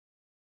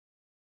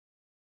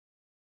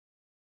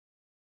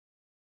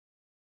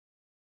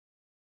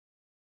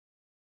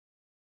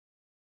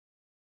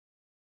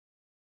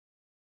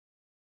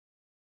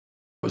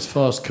Was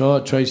Fast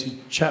Car, Tracy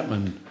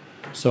Chapman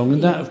song,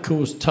 and that of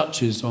course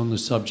touches on the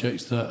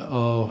subjects that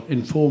are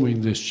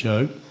informing this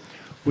show,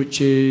 which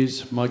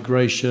is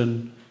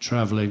migration,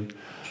 travelling,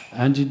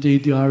 and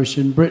indeed the Irish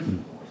in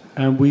Britain.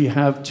 And we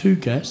have two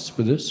guests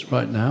with us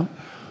right now.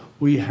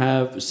 We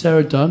have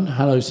Sarah Dunne.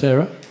 Hello,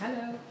 Sarah.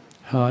 Hello.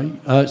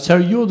 Hi.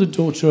 Sarah, you're the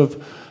daughter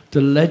of the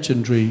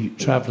legendary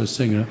traveller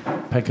singer,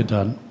 PECKER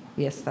Dunne.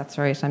 Yes, that's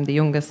right. I'm the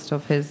youngest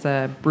of his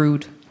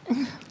brood.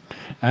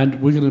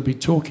 And we're going to be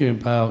talking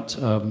about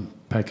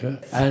PECKER.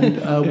 And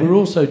we're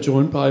also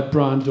joined by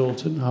Brian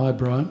Dalton. Hi,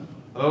 Brian.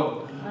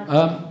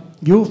 Hello.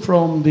 You're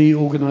from the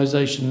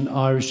organisation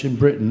Irish in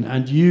Britain,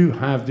 and you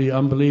have the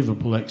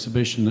unbelievable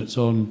exhibition that's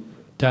on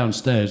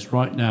downstairs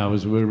right now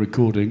as we're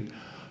recording,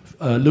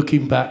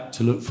 looking back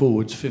to look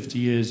forwards 50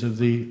 years of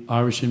the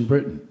Irish in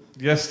Britain.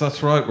 Yes,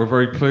 that's right. We're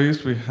very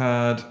pleased. We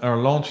had our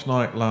launch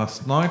night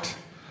last night,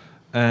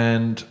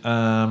 and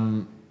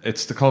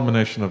it's the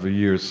culmination of a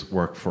year's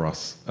work for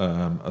us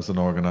as an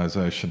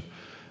organisation,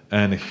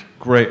 and a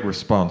great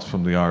response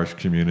from the Irish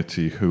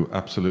community who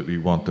absolutely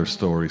want their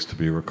stories to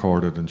be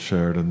recorded and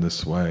shared in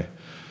this way.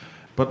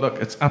 But look,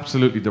 it's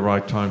absolutely the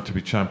right time to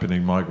be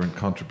championing migrant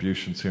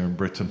contributions here in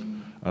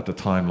Britain at a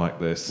time like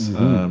this,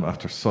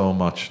 after so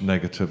much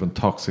negative and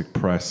toxic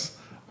press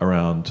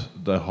around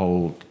the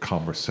whole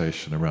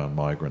conversation around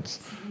migrants.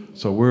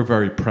 So we're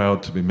very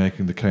proud to be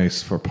making the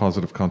case for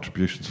positive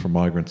contributions for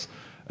migrants.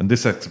 And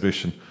this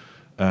exhibition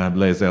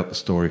lays out the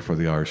story for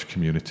the Irish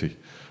community.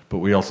 But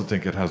we also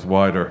think it has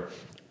wider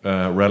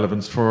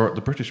relevance for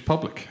the British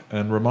public,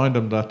 and remind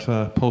them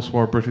that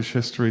post-war British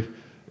history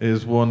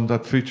is one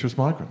that features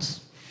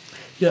migrants.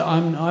 Yeah,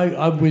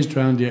 I whizzed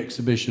around the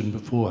exhibition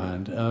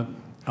beforehand.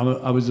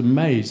 I was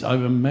amazed.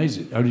 I'm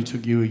amazed it only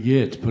took you a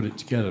year to put it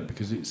together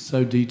because it's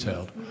so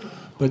detailed.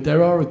 But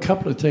there are a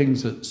couple of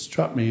things that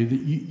struck me. That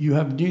you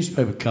have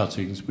newspaper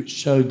cuttings which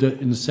showed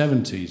that in the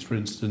 70s, for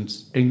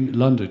instance, in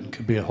London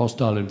could be a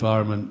hostile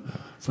environment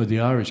for the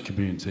Irish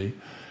community.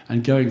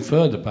 And going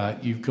further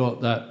back, you've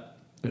got that,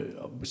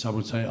 some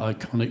would say,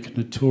 iconic,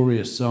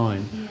 notorious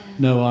sign,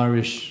 no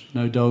Irish,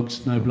 no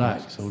dogs, no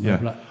blacks. Or no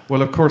black.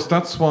 Well, of course,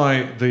 that's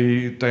why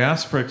the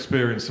diaspora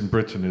experience in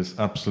Britain is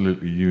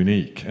absolutely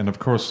unique. And of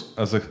course,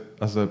 as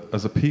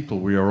a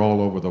people, we are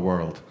all over the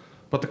world.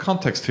 But the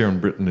context here in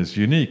Britain is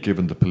unique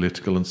given the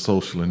political and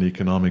social and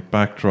economic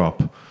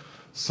backdrop.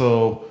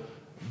 So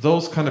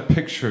those kind of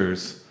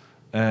pictures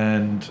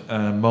and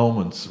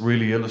moments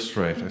really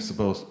illustrate, I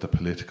suppose, the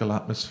political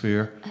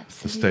atmosphere,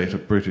 the state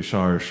of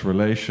British-Irish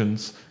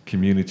relations,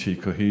 community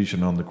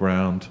cohesion on the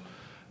ground,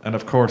 and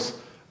of course,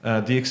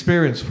 the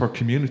experience for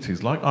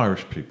communities like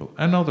Irish people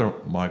and other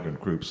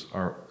migrant groups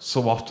are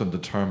so often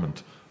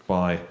determined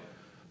by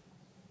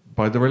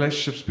the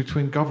relationships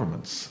between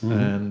governments,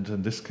 and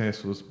in this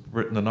case it was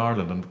Britain and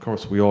Ireland, and of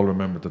course we all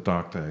remember the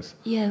dark days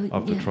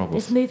of the Troubles.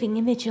 This moving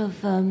image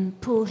of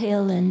Paul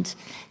Hill and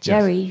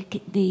Jerry,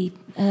 the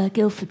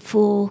Guildford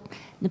Four,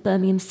 the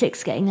Birmingham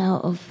Six getting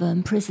out of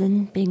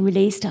prison, being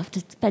released after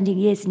spending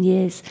years and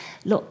years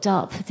locked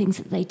up for things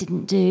that they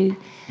didn't do.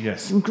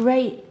 Yes. Some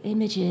great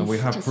images. And we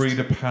have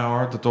Breda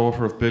Power, the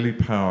daughter of Billy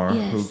Power,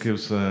 who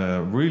gives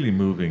a really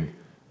moving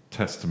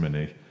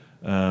testimony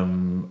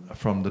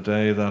from the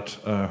day that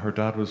her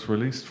dad was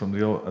released from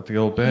at the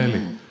Old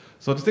Bailey.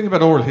 So the thing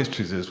about oral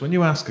histories is when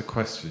you ask a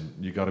question,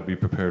 you got to be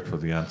prepared for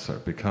the answer,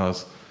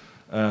 because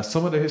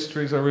some of the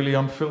histories are really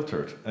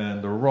unfiltered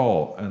and they're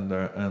raw and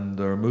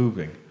they're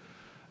moving.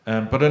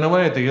 But in a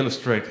way, they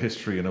illustrate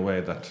history in a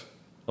way that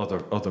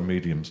other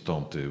mediums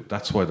don't do.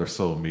 That's why they're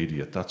so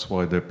immediate. That's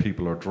why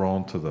people are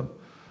drawn to them,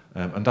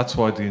 and that's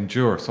why they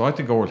endure. So I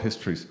think oral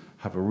histories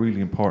have a really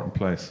important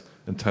place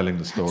in telling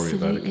the story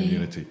about a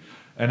community.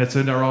 And it's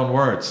in our own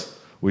words.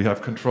 We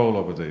have control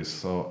over these,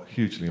 so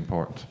hugely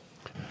important.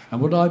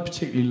 And what I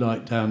particularly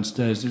like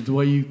downstairs is the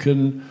way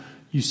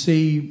you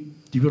see,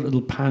 you've got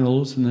little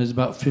panels and there's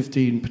about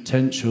 15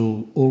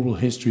 potential oral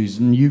histories,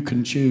 and you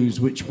can choose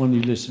which one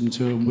you listen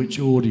to and which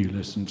order you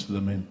listen to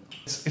them in.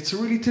 It's a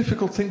really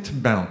difficult thing to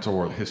mount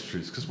oral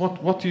histories, because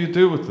what do you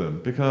do with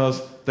them?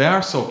 Because they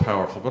are so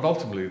powerful, but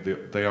ultimately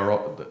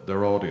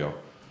they're audio.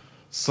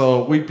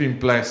 So we've been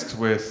blessed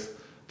with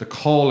the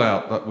call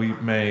out that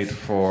we've made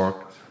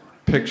for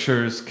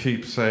pictures,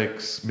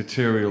 keepsakes,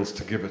 materials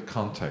to give it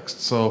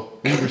context. So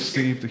we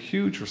received a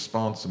huge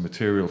response of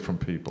material from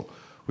people,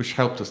 which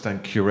helped us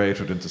then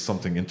curate it into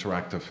something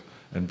interactive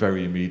and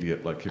very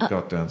immediate, like you've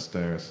got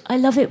downstairs. I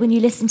love it when you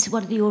listen to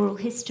one of the oral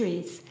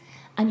histories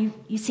and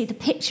you see the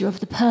picture of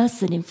the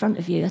person in front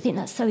of you. I think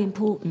that's so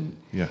important.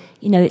 Yeah.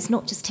 You know, it's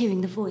not just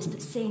hearing the voice,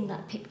 but seeing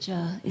that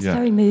picture is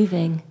very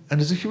moving. And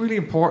it's a really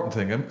important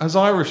thing. And as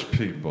Irish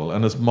people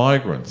and as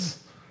migrants,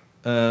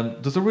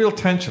 there's a real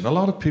tension. A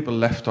lot of people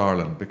left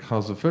Ireland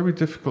because of very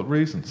difficult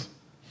reasons.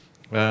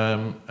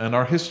 And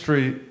our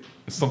history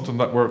is something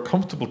that we're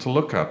comfortable to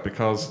look at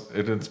because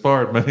it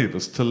inspired many of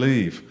us to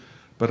leave.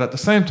 But at the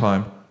same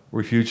time,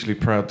 we're hugely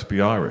proud to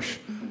be Irish.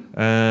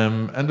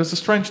 And there's a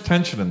strange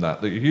tension in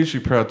that you're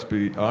hugely proud to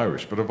be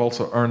Irish, but have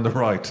also earned the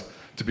right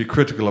to be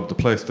critical of the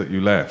place that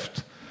you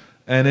left.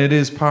 And it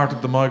is part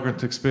of the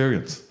migrant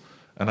experience.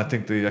 And I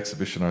think the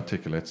exhibition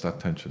articulates that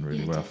tension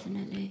really well.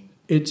 Definitely.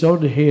 It's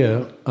on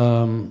here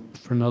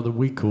for another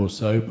week or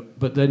so,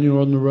 but then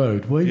you're on the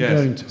road. Where are you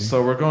going to?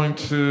 So we're going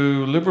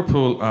to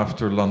Liverpool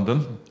after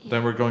London,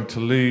 then we're going to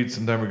Leeds,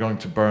 and then we're going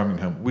to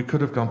Birmingham. We could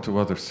have gone to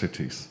other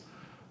cities,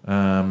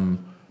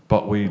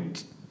 but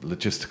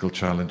logistical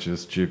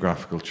challenges,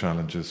 geographical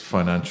challenges,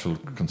 financial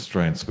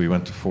constraints. We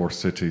went to 4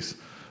 cities,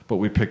 but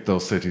we picked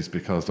those cities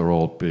because they're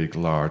all big,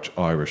 large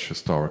Irish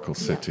historical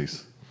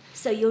cities.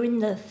 So you're in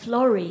the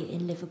Florey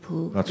in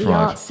Liverpool, That's the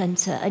right. Arts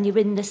Centre, and you're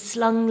in the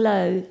Slung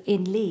Low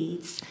in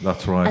Leeds.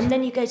 That's right. And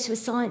then you go to a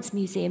science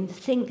museum, the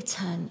Think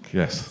Tank.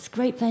 Yes. It's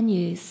great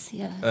venues,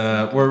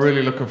 yeah. We're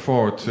really looking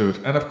forward to it.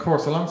 And of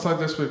course, alongside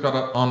this, we've got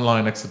an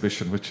online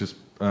exhibition, which is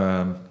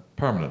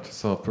permanent.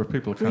 So for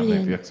people who can't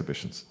make the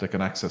exhibitions, they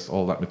can access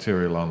all that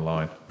material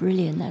online.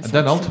 Brilliant, that's And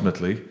then excellent.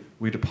 ultimately,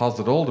 we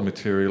deposit all the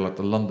material at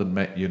the London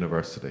Met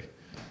University.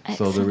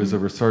 Excellent. So there is a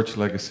research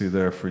legacy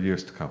there for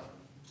years to come.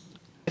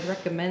 I'd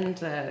recommend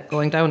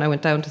going down. I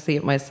went down to see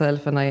it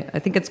myself, and I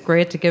think it's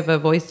great to give a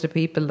voice to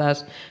people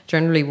that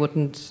generally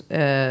wouldn't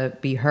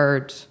be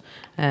heard.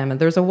 And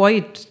there's a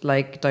wide,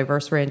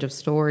 diverse range of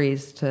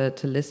stories to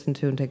listen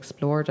to and to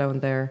explore down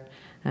there.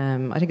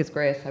 I think it's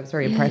great. I was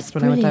very impressed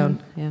when I went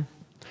down. Yeah.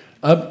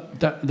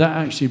 That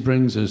actually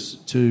brings us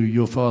to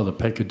your father,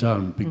 PECKER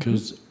Dunne,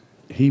 because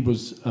he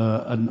was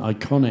an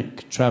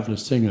iconic traveller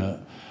singer,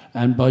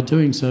 and by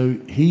doing so,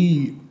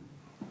 he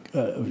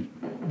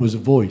was a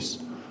voice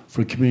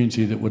for a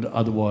community that would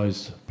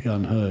otherwise be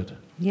unheard.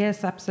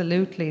 Yes,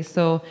 absolutely.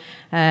 So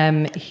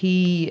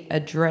he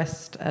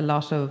addressed a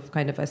lot of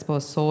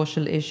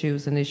social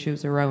issues and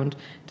issues around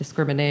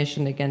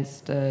discrimination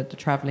against the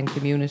travelling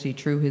community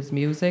through his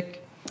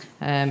music.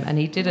 And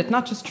he did it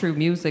not just through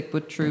music,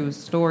 but through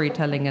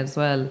storytelling as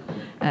well.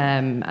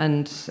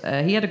 And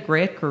he had a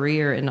great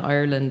career in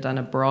Ireland and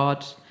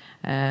abroad.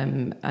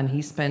 And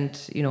he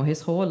spent,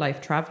 his whole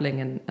life travelling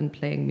and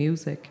playing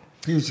music.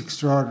 He was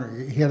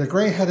extraordinary. He had a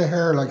great head of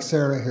hair like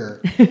Sarah here.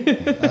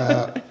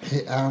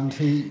 And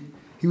he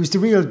was the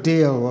real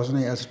deal,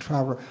 wasn't he, as a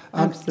traveller?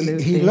 And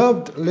Absolutely. He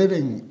loved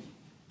living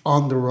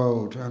on the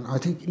road. And I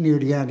think near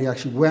the end he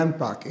actually went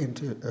back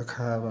into a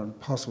caravan,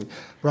 possibly.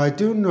 But I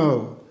do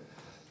know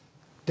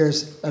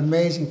there's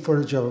amazing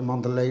footage of him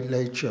on the Late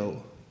Late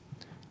Show.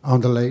 On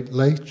the Late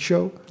Late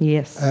Show?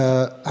 Yes.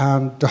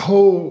 And the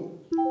whole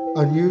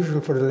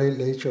unusual for the Late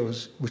Late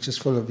Shows, which is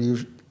full of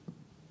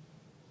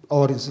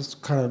audiences,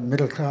 kind of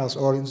middle class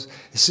audience,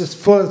 it's just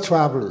full of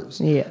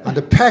travellers. Yeah. And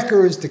the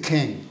PECKER is the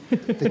king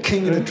of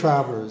the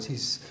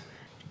travellers.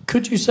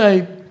 Could you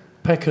say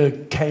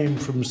PECKER came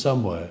from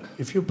somewhere?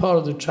 If you're part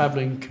of the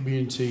travelling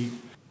community,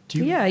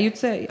 I'd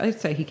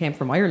say he came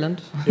from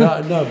Ireland.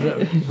 Yeah, no,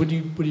 but would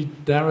you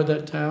narrow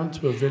that down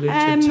to a village,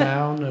 a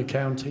town, a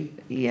county?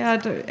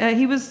 Yeah,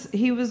 he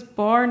was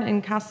born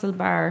in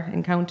Castlebar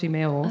in County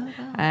Mayo,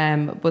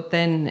 but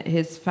then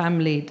his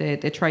family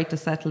they tried to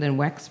settle in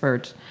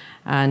Wexford,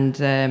 and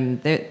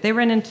they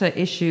ran into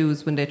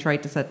issues when they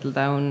tried to settle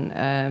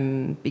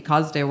down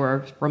because they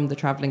were from the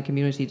travelling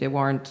community. They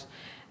weren't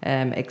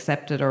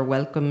accepted or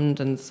welcomed,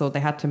 and so they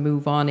had to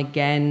move on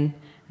again.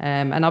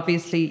 And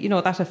obviously,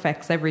 that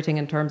affects everything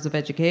in terms of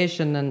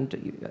education,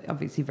 and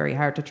obviously very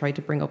hard to try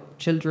to bring up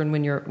children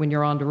when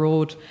you're on the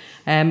road.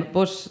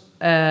 But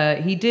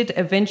he did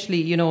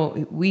eventually,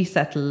 he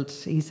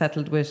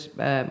settled with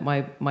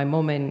my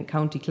mum in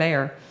County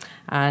Clare,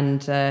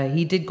 and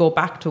he did go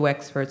back to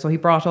Wexford. So he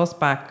brought us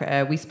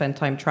back. We spent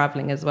time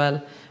travelling as well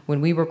when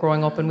we were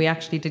growing up, and we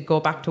actually did go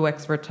back to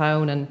Wexford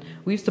town, and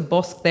we used to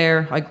busk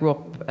there. I grew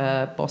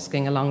up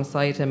busking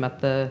alongside him at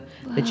the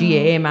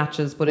GAA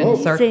matches, but in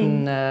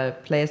certain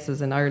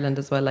places in Ireland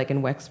as well, like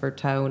in Wexford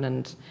town,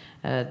 and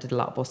did a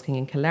lot of busking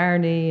in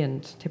Killarney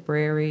and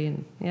Tipperary,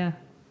 and yeah.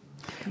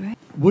 Correct.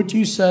 Would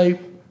you say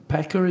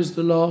PECKER is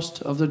the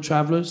last of the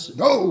travellers?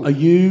 No! Are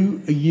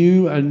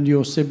you and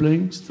your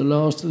siblings the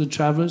last of the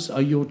travellers?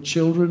 Are your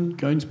children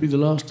going to be the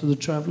last of the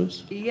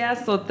travellers? Yeah,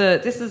 so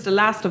this is the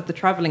last of the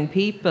travelling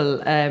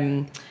people.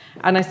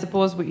 And I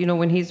suppose,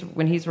 when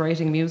he's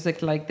writing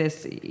music like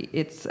this,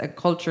 it's a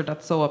culture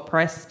that's so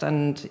oppressed,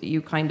 and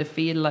you kind of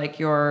feel like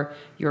you're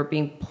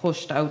being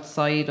pushed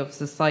outside of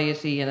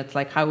society, and it's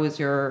like, how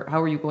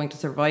are you going to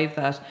survive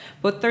that?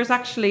 But there's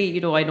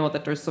actually, I know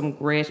that there's some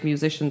great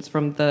musicians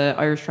from the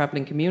Irish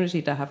travelling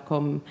community that have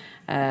come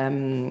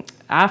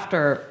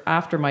after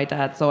my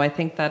dad. So I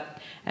think that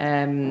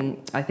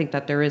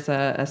there is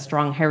a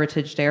strong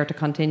heritage there to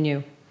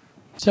continue.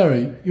 Sarah,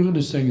 you're going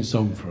to sing a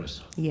song for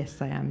us.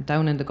 Yes, I am.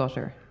 Down in the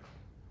gutter.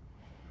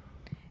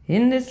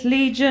 In this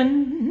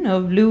legion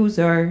of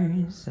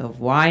losers, of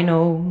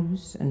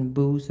winos and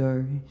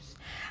boozers,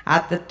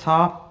 at the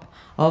top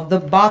of the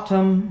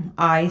bottom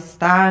I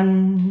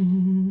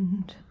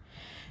stand.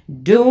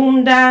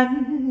 Doomed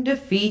and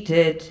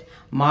defeated,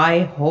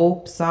 my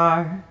hopes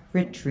are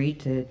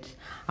retreated.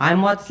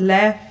 I'm what's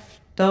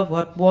left of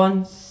what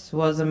once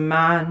was a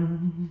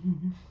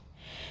man.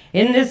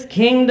 In this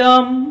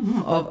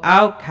kingdom of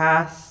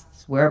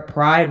outcasts, where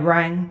pride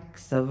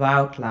ranks of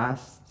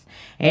outlasts,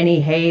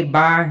 Any hay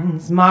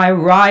barn's my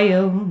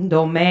royal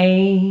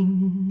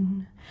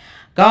domain.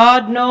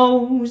 God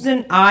knows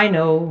and I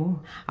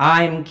know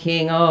I'm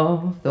king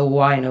of the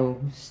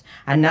winos,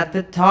 and at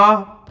the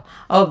top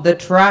of the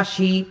trash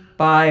heap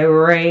I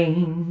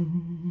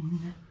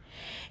reign.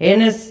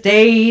 In a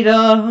state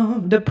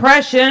of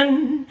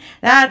depression,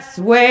 that's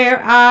where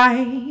I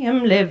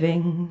am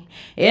living,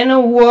 in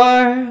a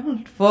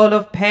world full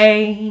of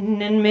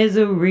pain and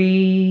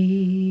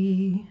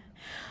misery,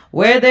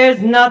 where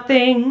there's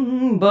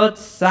nothing but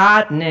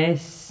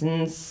sadness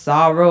and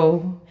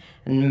sorrow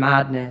and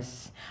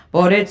madness,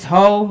 but it's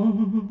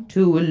home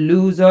to a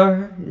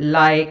loser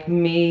like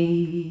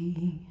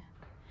me.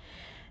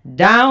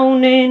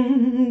 Down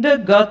in the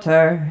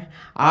gutter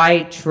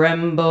I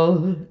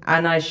tremble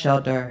and I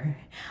shudder,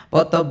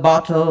 but the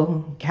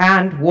bottle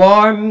can't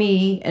warm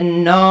me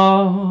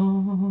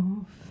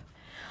enough.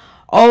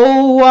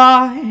 Oh,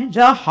 what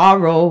a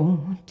horror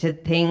to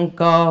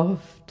think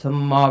of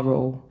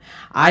tomorrow.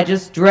 I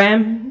just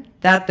dreamt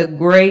that the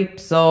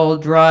grapes all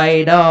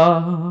dried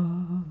up.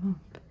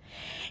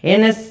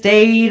 In a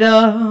state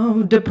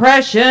of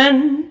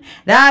depression,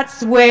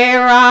 that's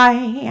where I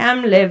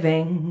am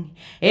living,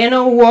 in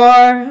a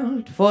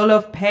world full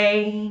of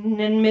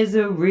pain and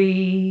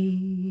misery,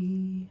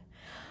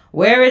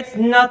 where it's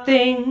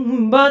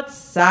nothing but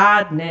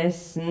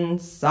sadness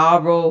and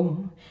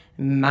sorrow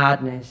and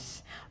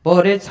madness,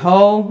 but it's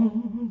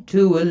home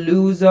to a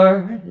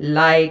loser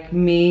like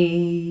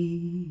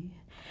me.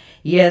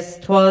 Yes,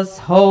 'twas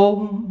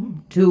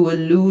home to a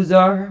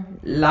loser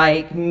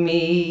like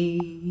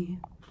me.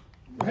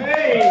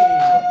 Hey!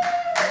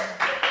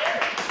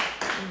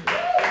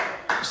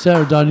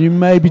 Sarah Dunne, you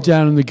may be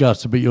down in the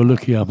gutter, but you're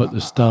looking up at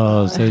the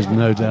stars. There's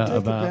no doubt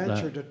about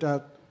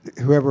that.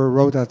 Whoever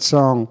wrote that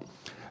song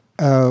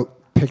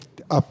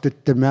picked up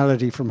the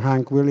melody from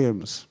Hank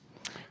Williams.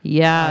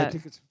 Yeah. I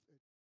think it's